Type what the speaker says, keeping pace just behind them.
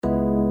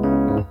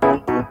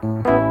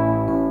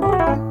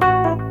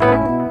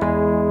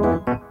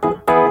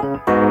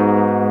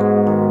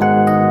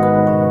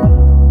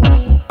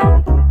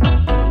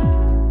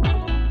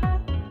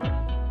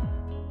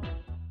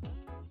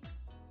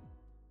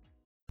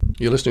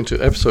You're listening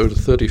to episode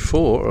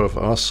 34 of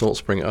Ask Salt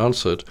Spring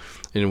Answered,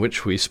 in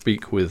which we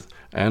speak with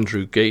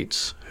Andrew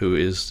Gaetz, who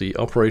is the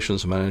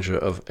operations manager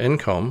of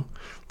Emcom,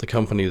 the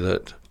company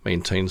that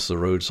maintains the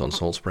roads on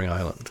Salt Spring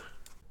Island.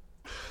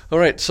 All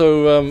right,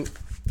 so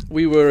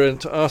we were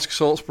at Ask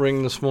Salt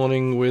Spring this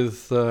morning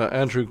with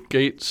Andrew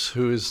Gaetz,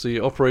 who is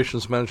the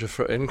operations manager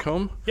for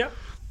Emcom. Yep.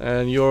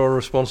 And you're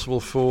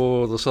responsible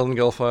for the Southern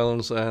Gulf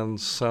Islands and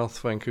South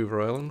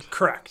Vancouver Island?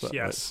 Correct,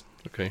 yes.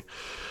 Right? Okay.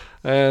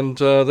 And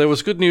there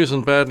was good news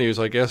and bad news,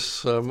 I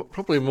guess.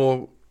 Probably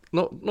more,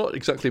 not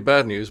exactly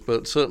bad news,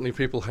 but certainly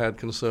people had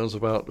concerns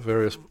about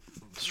various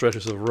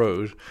stretches of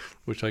road,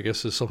 which I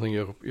guess is something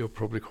you're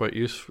probably quite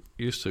used to.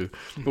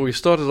 Mm-hmm. But we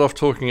started off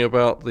talking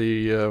about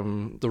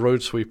the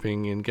road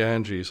sweeping in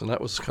Ganges, and that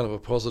was kind of a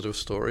positive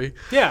story.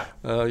 Yeah.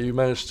 You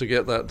managed to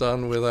get that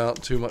done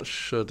without too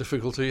much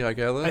difficulty, I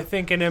gather. I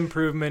think an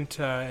improvement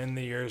in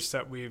the years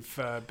that we've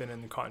been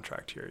in the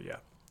contract here, yeah.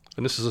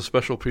 And this is a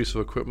special piece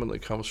of equipment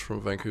that comes from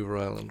Vancouver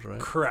Island, right?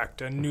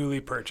 Correct, a newly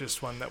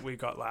purchased one that we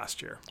got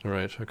last year.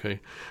 Right, okay.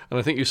 And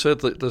I think you said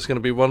that there's going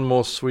to be one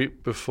more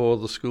sweep before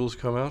the schools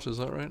come out, is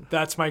that right?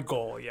 That's my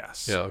goal,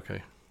 yes. Yeah,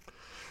 okay.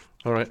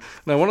 All right.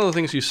 Now, one of the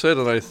things you said,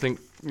 and I think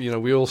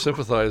we all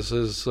sympathize,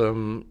 is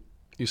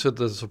you said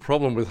there's a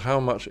problem with how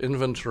much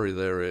inventory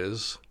there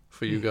is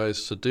for you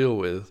guys to deal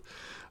with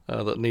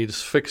that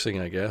needs fixing,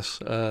 I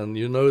guess, and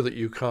you know that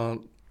you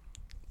can't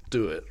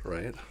do it,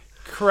 right?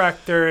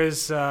 Correct. There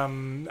is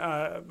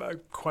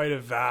quite a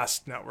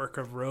vast network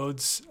of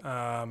roads,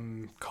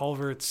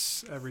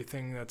 culverts,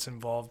 everything that's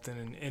involved in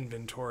an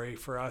inventory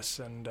for us,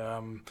 and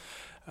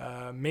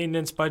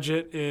maintenance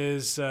budget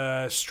is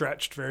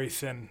stretched very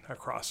thin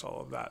across all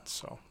of that.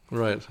 So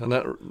right, and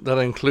that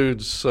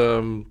includes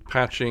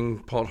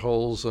patching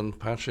potholes and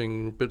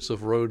patching bits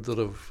of road that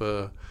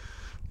have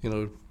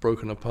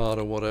broken apart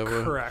or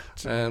whatever.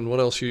 Correct. And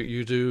what else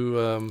you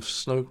do?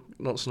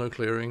 Not snow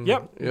clearing.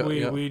 Yep.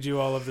 We do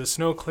all of the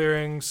snow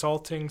clearing,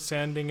 salting,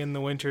 sanding in the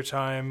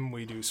wintertime.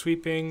 We do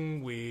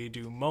sweeping. We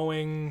do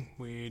mowing.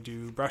 We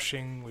do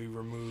brushing. We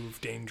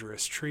remove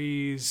dangerous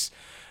trees.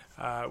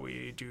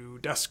 We do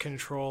dust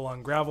control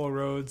on gravel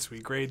roads.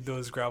 We grade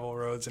those gravel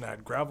roads and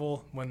add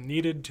gravel when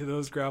needed to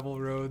those gravel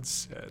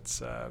roads.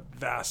 It's a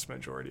vast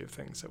majority of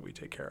things that we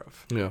take care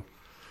of. Yeah.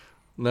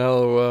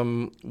 Now,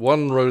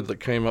 one road that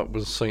came up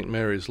was St.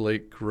 Mary's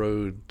Lake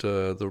Road,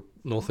 the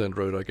North End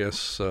Road, I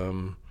guess.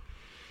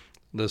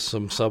 There's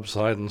some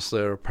subsidence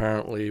there,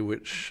 apparently,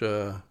 which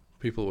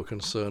people were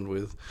concerned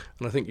with.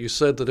 And I think you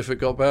said that if it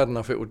got bad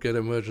enough, it would get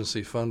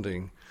emergency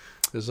funding.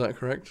 Is that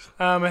correct?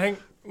 I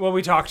think what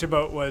we talked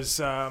about was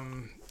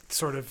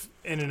sort of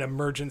in an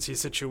emergency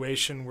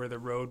situation where the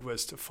road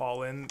was to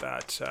fall in,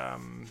 that,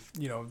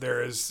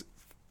 there is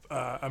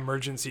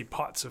emergency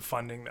pots of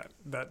funding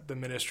that the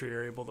ministry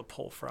are able to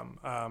pull from.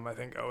 I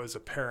think I was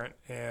apparent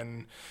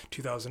in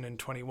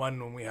 2021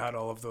 when we had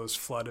all of those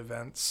flood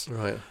events.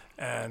 Right.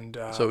 And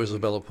so it was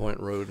Isabella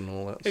Point Road and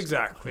all that.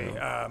 Exactly.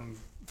 Yeah.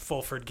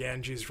 Fulford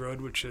Ganges Road,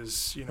 which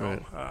is,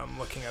 right.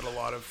 Looking at a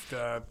lot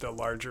of the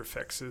larger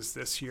fixes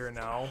this year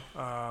now.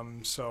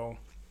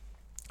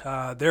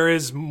 There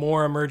is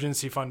more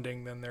emergency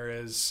funding than there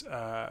is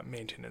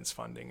maintenance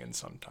funding in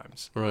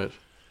sometimes. Right.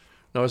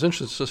 Now, I was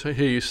interested to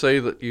hear you say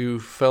that you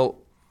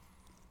felt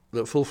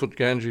that Fulford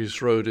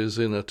Ganges Road is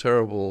in a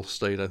terrible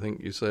state, I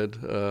think you said,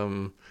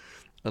 and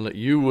that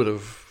you would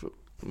have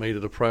made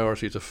it a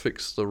priority to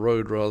fix the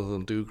road rather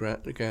than do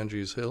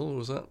Ganges Hill.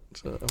 Was that,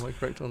 am I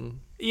correct on?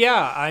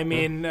 Yeah, I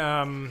mean,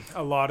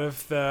 a lot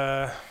of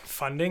the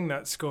funding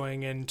that's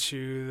going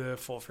into the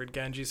Fulford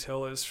Ganges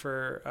Hill is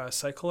for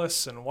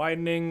cyclists and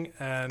widening.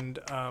 And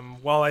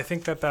while I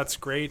think that that's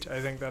great,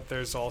 I think that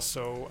there's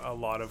also a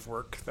lot of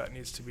work that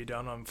needs to be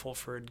done on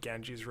Fulford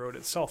Ganges Road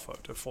itself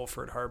out to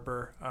Fulford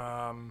Harbor.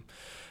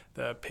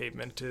 The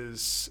pavement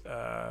is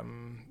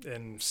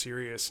in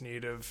serious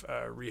need of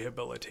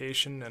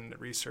rehabilitation and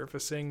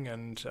resurfacing,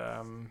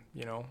 and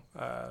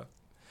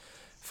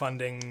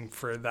funding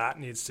for that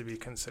needs to be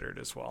considered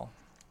as well.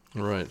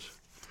 Right.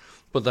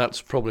 But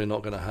that's probably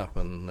not going to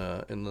happen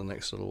in the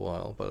next little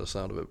while, by the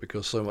sound of it,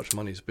 because so much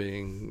money's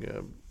being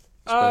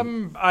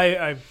spent.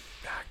 I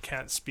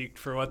can't speak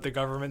for what the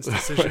government's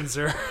decisions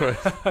are.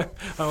 Right.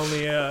 I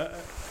only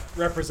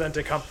represent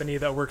a company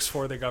that works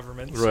for the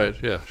government. So. Right,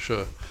 yeah,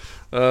 sure.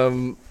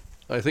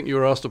 I think you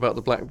were asked about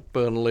the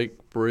Blackburn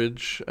Lake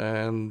Bridge,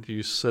 and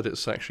you said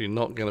it's actually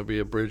not going to be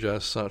a bridge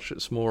as such.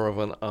 It's more of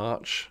an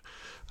arch.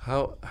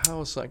 How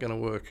is that going to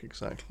work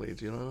exactly?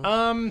 Do you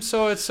know?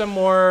 So it's a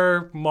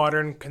more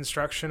modern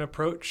construction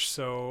approach.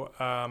 So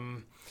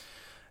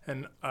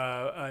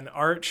an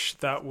arch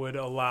that would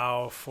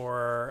allow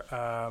for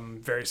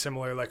very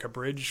similar like a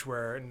bridge,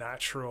 where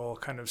natural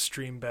kind of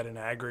stream bed and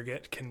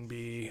aggregate can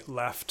be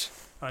left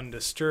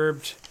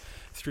undisturbed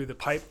through the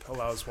pipe,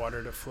 allows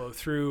water to flow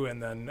through,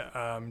 and then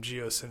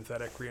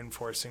geosynthetic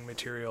reinforcing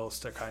materials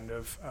to kind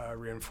of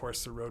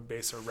reinforce the road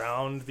base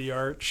around the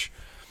arch.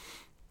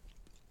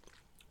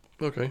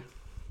 Okay.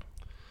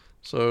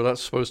 So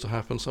that's supposed to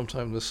happen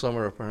sometime this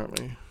summer,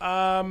 apparently.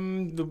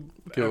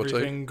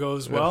 Everything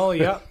goes well.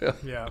 Yeah.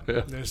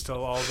 There's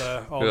still all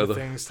the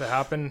things to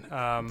happen.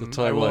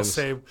 I will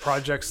say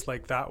projects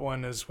like that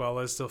one, as well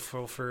as the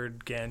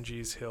Fulford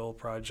Ganges Hill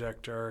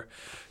project, are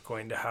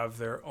going to have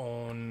their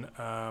own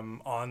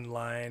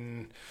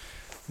online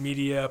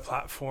media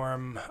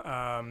platform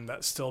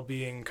that's still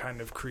being kind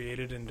of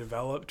created and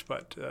developed,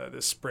 but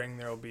this spring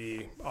there will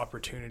be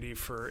opportunity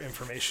for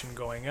information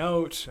going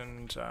out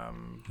and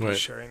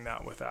sharing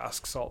that with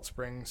Ask Salt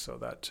Spring so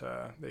that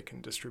they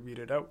can distribute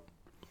it out.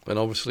 And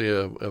obviously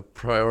a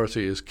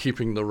priority is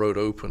keeping the road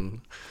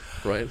open,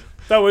 right?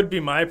 That would be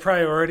my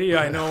priority.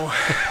 I know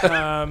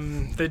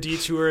the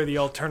detour, the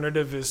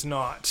alternative, is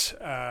not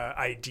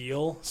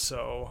ideal,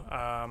 so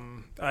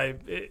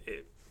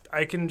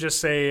I can just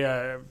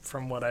say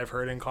from what I've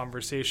heard in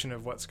conversation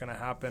of what's going to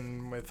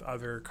happen with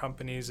other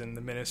companies in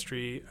the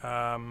ministry,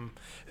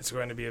 it's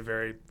going to be a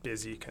very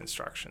busy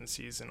construction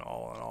season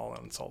all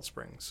in Salt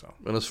Springs. So.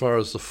 And as far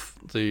as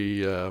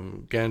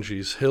the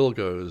Ganges Hill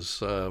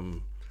goes,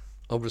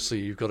 obviously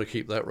you've got to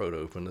keep that road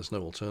open. There's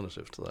no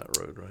alternative to that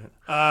road, right?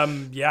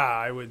 Yeah,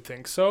 I would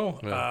think so.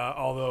 Yeah.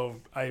 Although,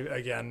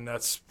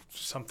 that's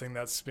something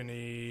that's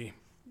been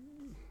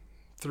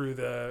through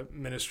the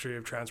Ministry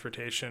of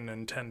Transportation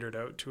and tendered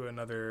out to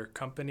another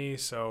company.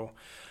 So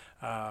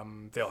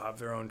they'll have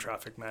their own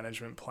traffic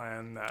management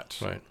plan.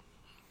 Right.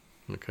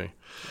 Okay.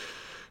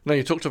 Now,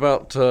 you talked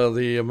about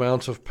the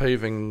amount of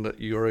paving that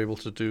you were able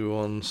to do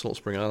on Salt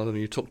Spring Island, and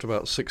you talked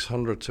about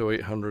 600 to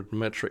 800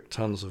 metric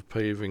tons of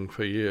paving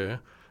per year,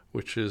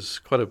 which is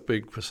quite a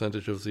big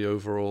percentage of the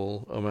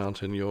overall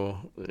amount in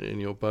your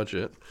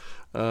budget.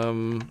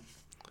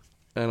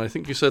 And I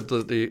think you said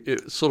that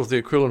it's sort of the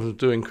equivalent of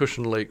doing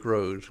Cushion Lake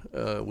Road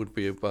would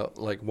be about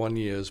like 1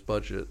 year's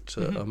budget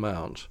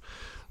amount.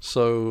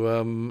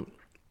 So,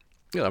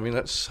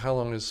 that's how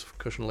long is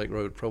Cushion Lake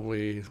Road?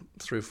 Probably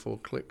 3 or 4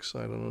 clicks.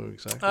 I don't know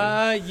exactly.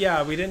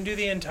 We didn't do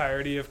the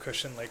entirety of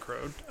Cushion Lake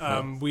Road.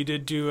 No. We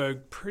did do a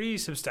pretty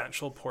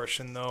substantial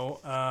portion, though.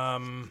 I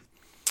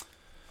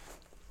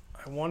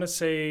want to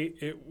say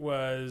it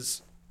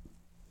was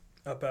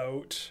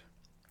about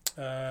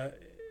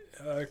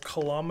a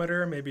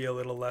kilometer, maybe a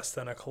little less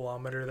than a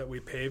kilometer, that we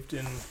paved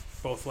in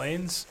both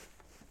lanes.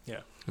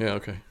 Yeah. Yeah,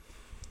 okay.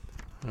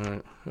 All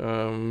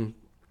right.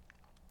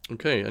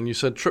 Okay, and you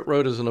said Trip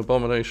Road is an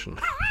abomination.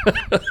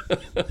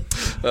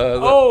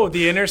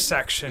 The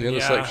intersection. The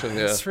intersection,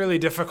 yeah. It's really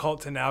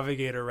difficult to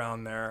navigate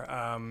around there.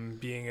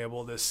 Being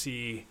able to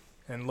see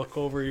and look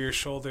over your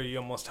shoulder, you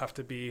almost have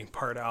to be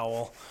part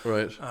owl.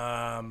 Right.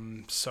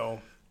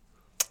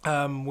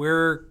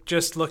 We're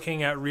just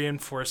looking at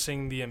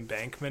reinforcing the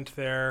embankment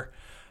there,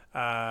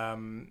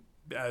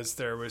 as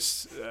there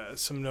was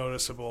some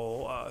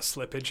noticeable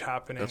slippage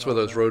happening. That's where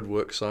those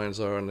roadwork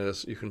signs are, and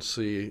you can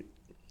see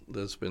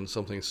there's been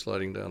something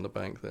sliding down the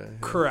bank there. Yeah.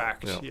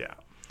 Correct, yeah.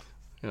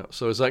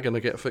 So is that going to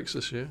get fixed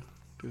this year?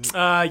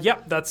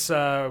 That's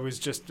I was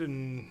just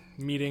in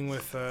meeting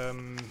with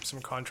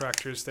some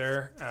contractors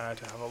there to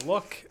have a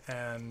look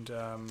and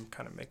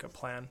kind of make a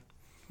plan.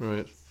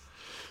 Right.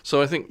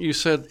 So I think you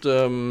said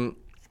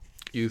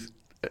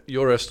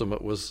your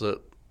estimate was that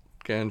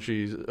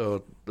Ganges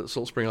that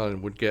Salt Spring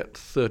Island would get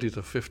 $30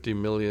 to $50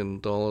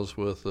 million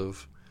worth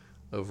of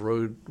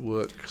road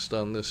works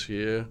done this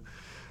year.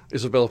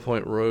 Isabella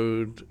Point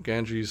Road,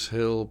 Ganges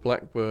Hill,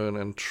 Blackburn,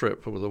 and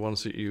Tripp were the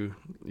ones that you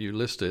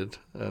listed,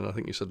 and I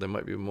think you said there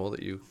might be more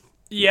that you...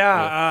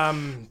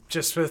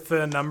 Just with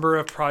the number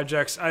of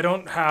projects, I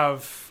don't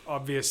have,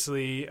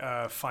 obviously,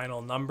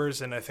 final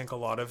numbers, and I think a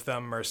lot of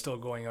them are still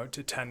going out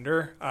to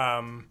tender.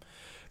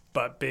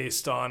 But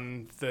based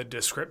on the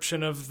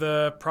description of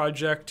the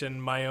project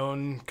and my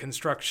own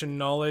construction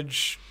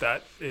knowledge,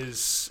 that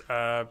is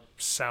a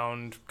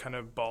sound kind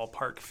of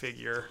ballpark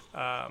figure.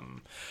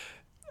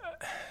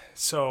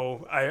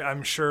 So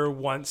I'm sure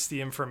once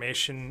the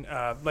information,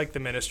 like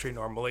the ministry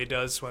normally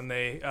does when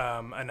they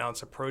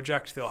announce a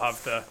project, they'll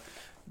have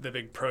the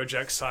big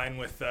project sign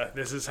with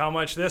this is how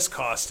much this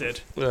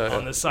costed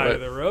on the side of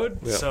the road.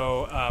 Yeah.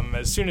 So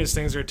as soon as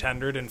things are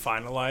tendered and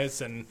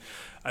finalized, and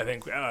I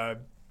think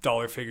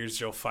dollar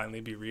figures will finally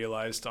be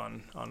realized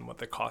on what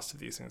the cost of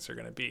these things are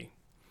going to be.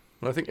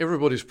 And I think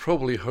everybody's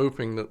probably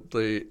hoping that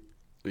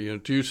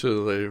due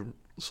to the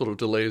sort of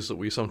delays that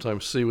we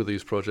sometimes see with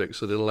these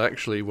projects, that it'll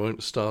actually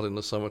won't start in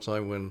the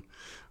summertime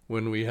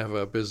when we have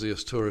our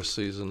busiest tourist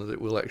season, that it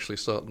will actually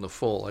start in the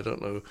fall. I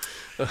don't know.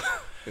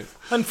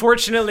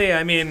 Unfortunately,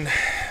 I mean,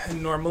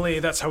 normally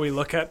that's how we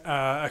look at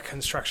a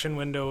construction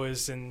window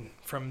is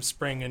from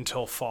spring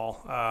until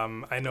fall.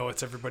 I know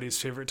it's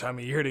everybody's favorite time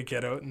of year to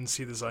get out and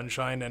see the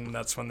sunshine, and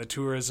that's when the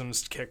tourism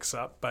kicks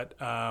up. But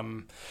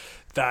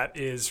that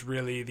is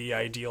really the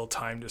ideal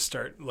time to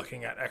start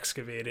looking at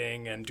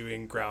excavating and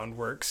doing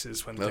groundworks,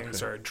 is when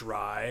things are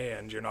dry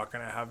and you're not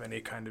going to have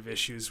any kind of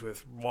issues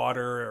with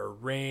water or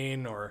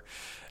rain or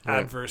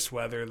adverse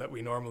weather that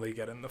we normally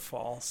get in the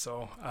fall.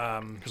 So,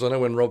 because I know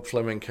when Rob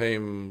Fleming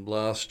came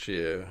last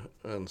year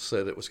and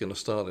said it was going to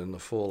start in the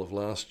fall of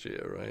last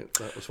year, right?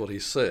 That was what he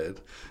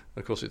said.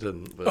 Of course, it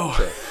didn't. But,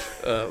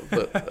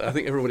 but I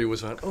think everybody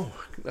was like, "Oh,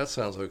 that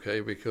sounds okay,"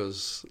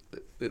 because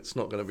it's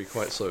not going to be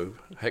quite so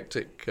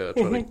hectic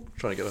trying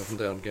to get up and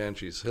down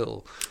Ganges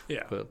Hill.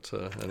 Yeah. But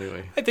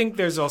anyway, I think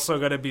there's also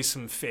got to be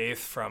some faith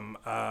from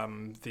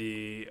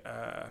the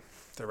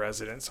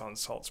residents on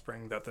Salt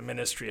Spring that the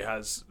ministry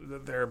has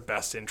their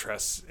best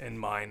interests in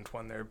mind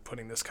when they're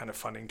putting this kind of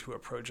funding to a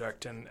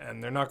project,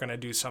 and they're not going to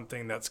do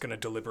something that's going to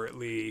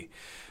deliberately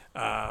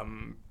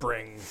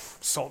bring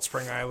Salt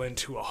Spring Island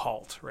to a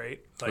halt, right?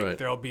 Like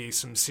there'll be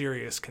some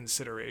serious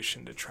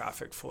consideration to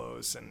traffic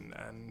flows,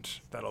 and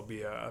that'll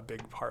be a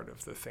big part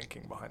of the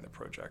thinking behind the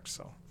project.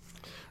 So,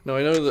 now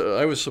I know that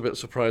I was a bit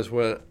surprised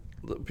where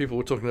people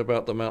were talking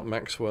about the Mount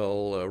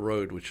Maxwell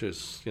Road, which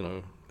is,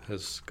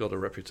 has got a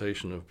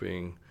reputation of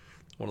being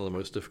one of the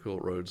most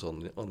difficult roads on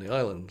the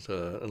island,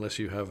 unless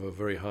you have a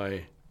very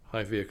high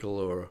vehicle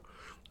or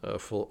a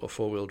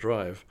four-wheel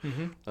drive.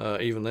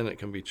 Even then, it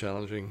can be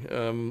challenging.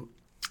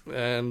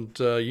 And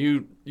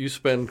you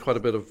spend quite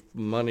a bit of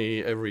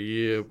money every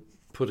year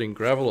putting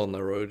gravel on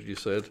the road, you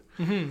said,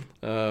 and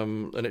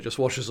it just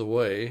washes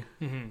away.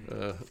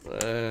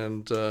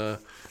 And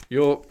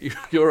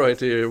your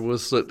idea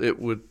was that it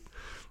would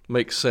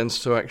make sense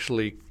to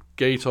actually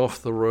gate off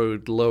the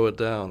road lower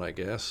down, I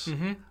guess,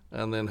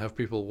 and then have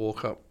people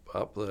walk up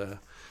there.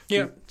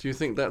 Yeah. Do you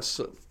think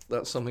that's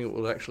something that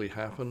will actually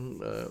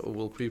happen, or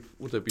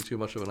would there be too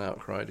much of an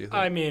outcry, do you think?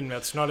 I mean,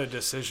 that's not a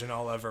decision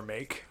I'll ever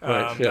make.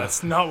 Right, yeah.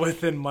 That's not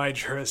within my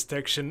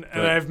jurisdiction,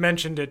 and Right. I've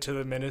mentioned it to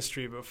the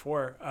ministry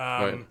before.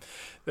 Right.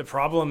 The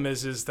problem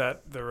is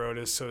that the road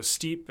is so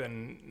steep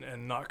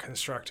and not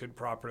constructed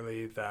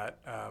properly that,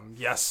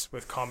 yes,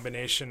 with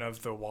combination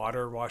of the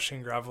water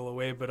washing gravel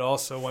away, but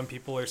also when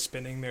people are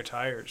spinning their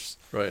tires,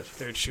 Right.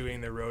 they're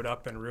chewing the road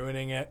up and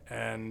ruining it.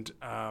 And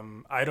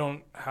I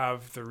don't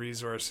have the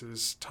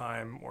resources,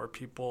 time, or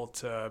people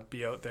to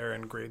be out there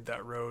and grade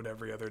that road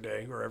every other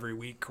day or every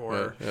week,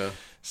 or Yeah.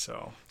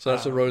 so. So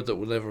that's a road that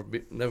will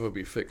never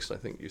be fixed, I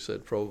think you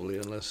said, probably,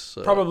 unless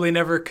Probably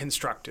never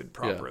constructed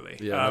properly.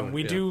 We yeah.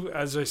 do,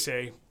 as I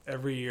say,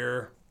 every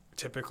year.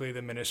 Typically,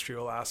 the ministry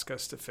will ask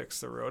us to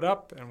fix the road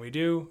up, and we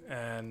do,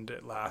 and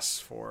it lasts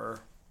for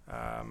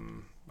a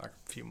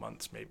few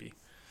months, maybe.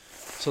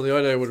 So the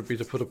idea would be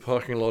to put a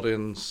parking lot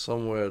in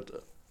somewhere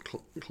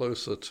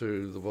closer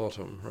to the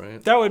bottom,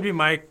 right? That would be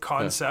my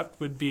concept.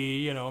 Would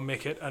be,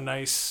 make it a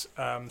nice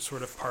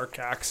sort of park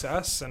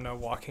access and a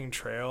walking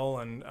trail,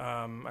 and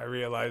I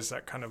realize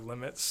that kind of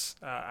limits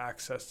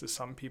access to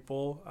some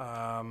people,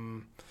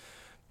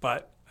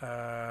 but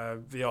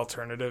the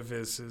alternative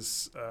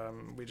is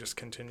we just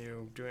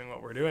continue doing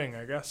what we're doing,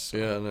 I guess. So.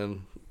 Yeah, and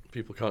then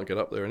people can't get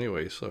up there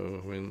anyway,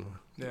 so I mean,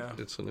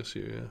 it's an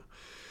issue. Yeah.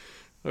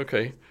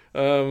 Okay.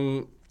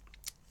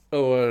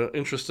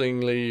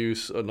 Interestingly,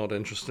 not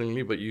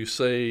interestingly, but you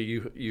say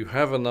you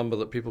have a number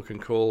that people can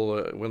call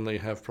when they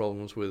have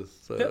problems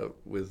with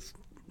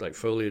like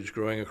foliage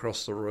growing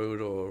across the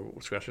road or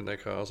scratching their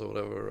cars or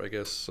whatever, I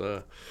guess,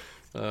 or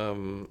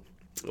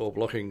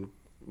blocking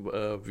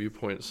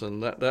viewpoints.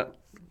 And that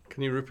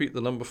can you repeat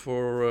the number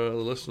for the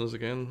listeners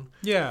again?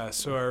 Yeah.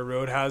 So our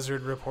road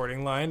hazard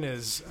reporting line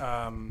is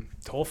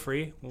toll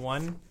free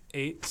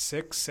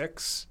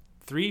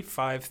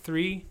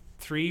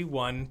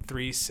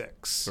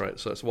 1-866-353-3136. Right,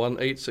 so that's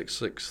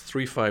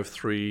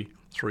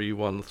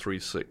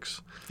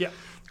 1-866-353-3136. Yeah.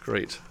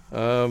 Great.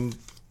 Now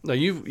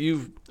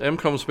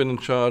Emcom's been in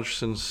charge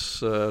since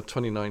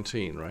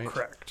 2019, right?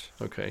 Correct.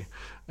 Okay,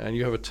 and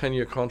you have a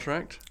 10-year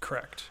contract.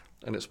 Correct.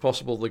 And it's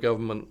possible the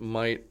government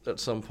might, at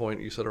some point,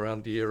 you said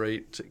around year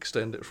 8,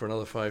 extend it for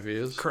another 5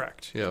 years?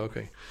 Correct. Yeah,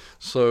 okay.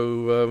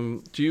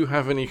 So do you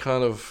have any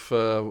kind of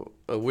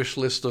a wish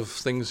list of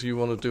things you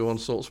want to do on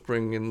Salt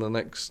Spring in the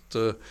next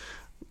 10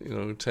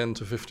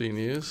 to 15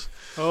 years?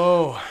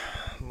 Oh,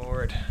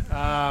 Lord.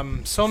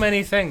 So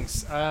many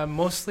things.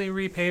 Mostly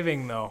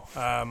repaving, though.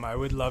 I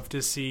would love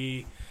to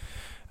see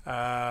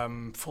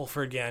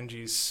Fulford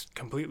Ganges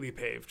completely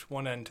paved,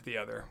 one end to the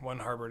other, one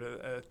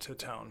harbor to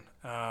town.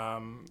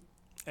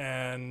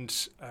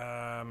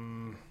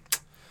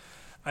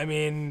 I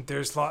mean,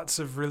 there's lots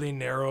of really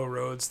narrow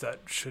roads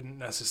that shouldn't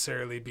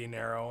necessarily be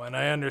narrow, and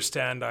I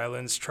understand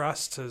Islands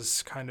Trust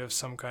has kind of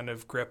some kind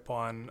of grip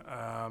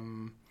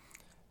on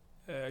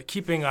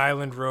keeping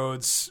island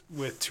roads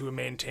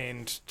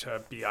maintained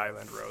to be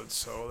island roads,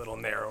 so a little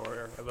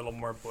narrower, a little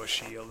more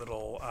bushy, a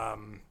little how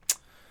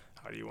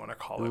do you want to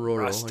call it?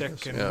 Rural,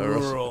 rustic and yeah,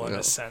 rural in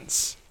a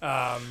sense,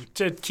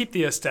 to keep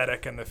the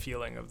aesthetic and the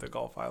feeling of the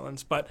Gulf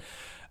Islands. But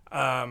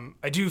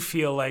I do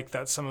feel like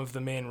that some of the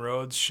main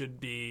roads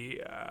should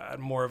be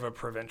more of a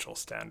provincial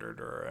standard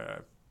or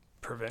a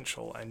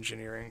provincial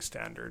engineering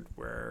standard,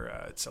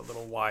 where it's a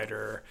little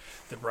wider,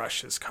 the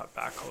brush is cut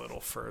back a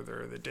little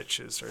further, the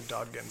ditches are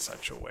dug in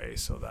such a way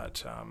so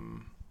that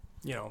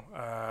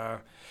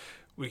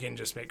we can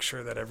just make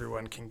sure that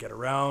everyone can get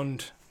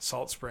around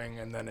Salt Spring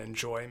and then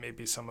enjoy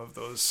maybe some of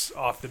those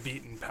off the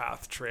beaten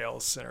path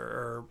trails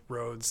or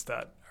roads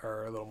that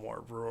are a little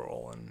more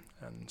rural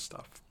and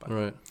stuff. But,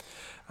 right.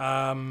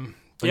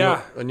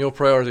 And your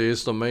priority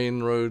is the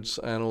main roads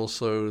and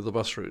also the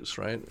bus routes,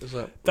 right? Is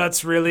that?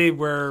 That's really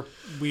where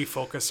we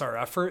focus our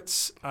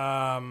efforts.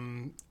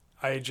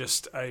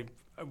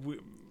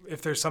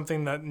 If there's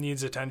something that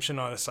needs attention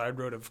on a side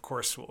road, of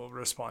course we'll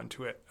respond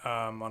to it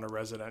on a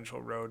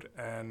residential road,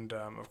 and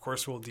of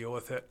course we'll deal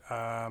with it.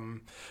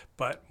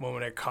 But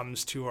when it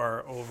comes to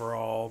our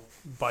overall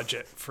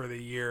budget for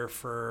the year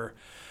for,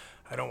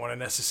 I don't want to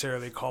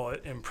necessarily call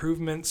it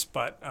improvements,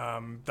 but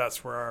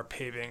that's where our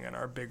paving and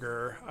our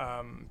bigger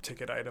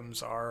ticket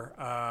items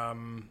are.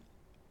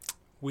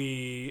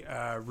 We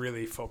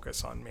really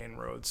focus on main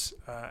roads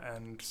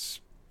and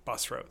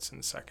bus routes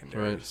and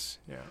secondaries.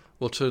 Right. Yeah.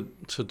 Well, to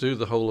do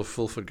the whole of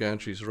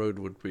Fulford-Ganges Road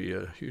would be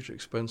a huge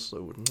expense,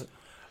 though, wouldn't it?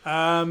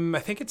 I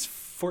think it's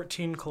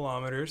 14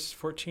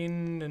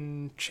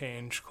 and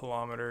change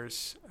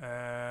kilometers,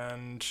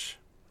 and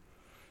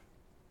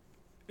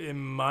in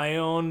my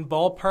own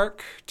ballpark,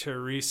 to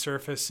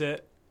resurface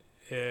it,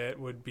 it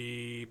would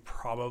be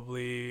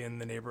probably in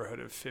the neighborhood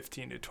of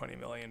 $15 to $20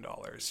 million.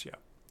 Yeah.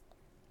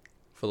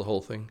 For the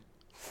whole thing.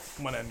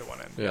 One end to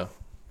one end. Yeah.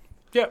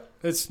 Yeah,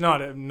 it's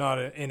not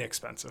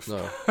inexpensive.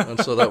 No, and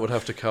so that would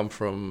have to come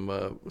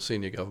from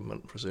senior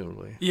government,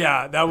 presumably.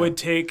 Yeah, that would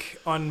take,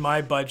 on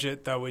my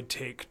budget, that would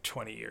take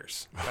 20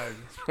 years.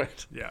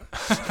 Right. Yeah.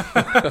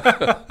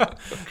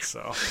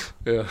 So,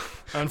 yeah.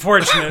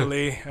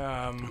 Unfortunately,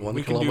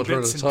 we can do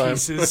bits and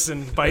pieces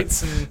and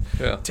bites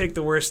and take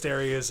the worst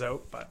areas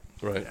out. But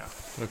right. Yeah.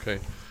 Okay.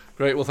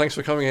 Great. Well, thanks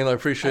for coming in. I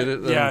appreciate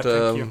it. Yeah,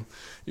 thank you.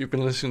 You've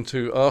been listening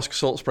to Ask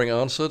Salt Spring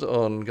Answered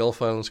on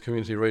Gulf Islands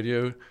Community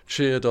Radio,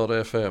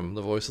 cheer.fm,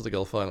 the voice of the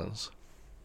Gulf Islands.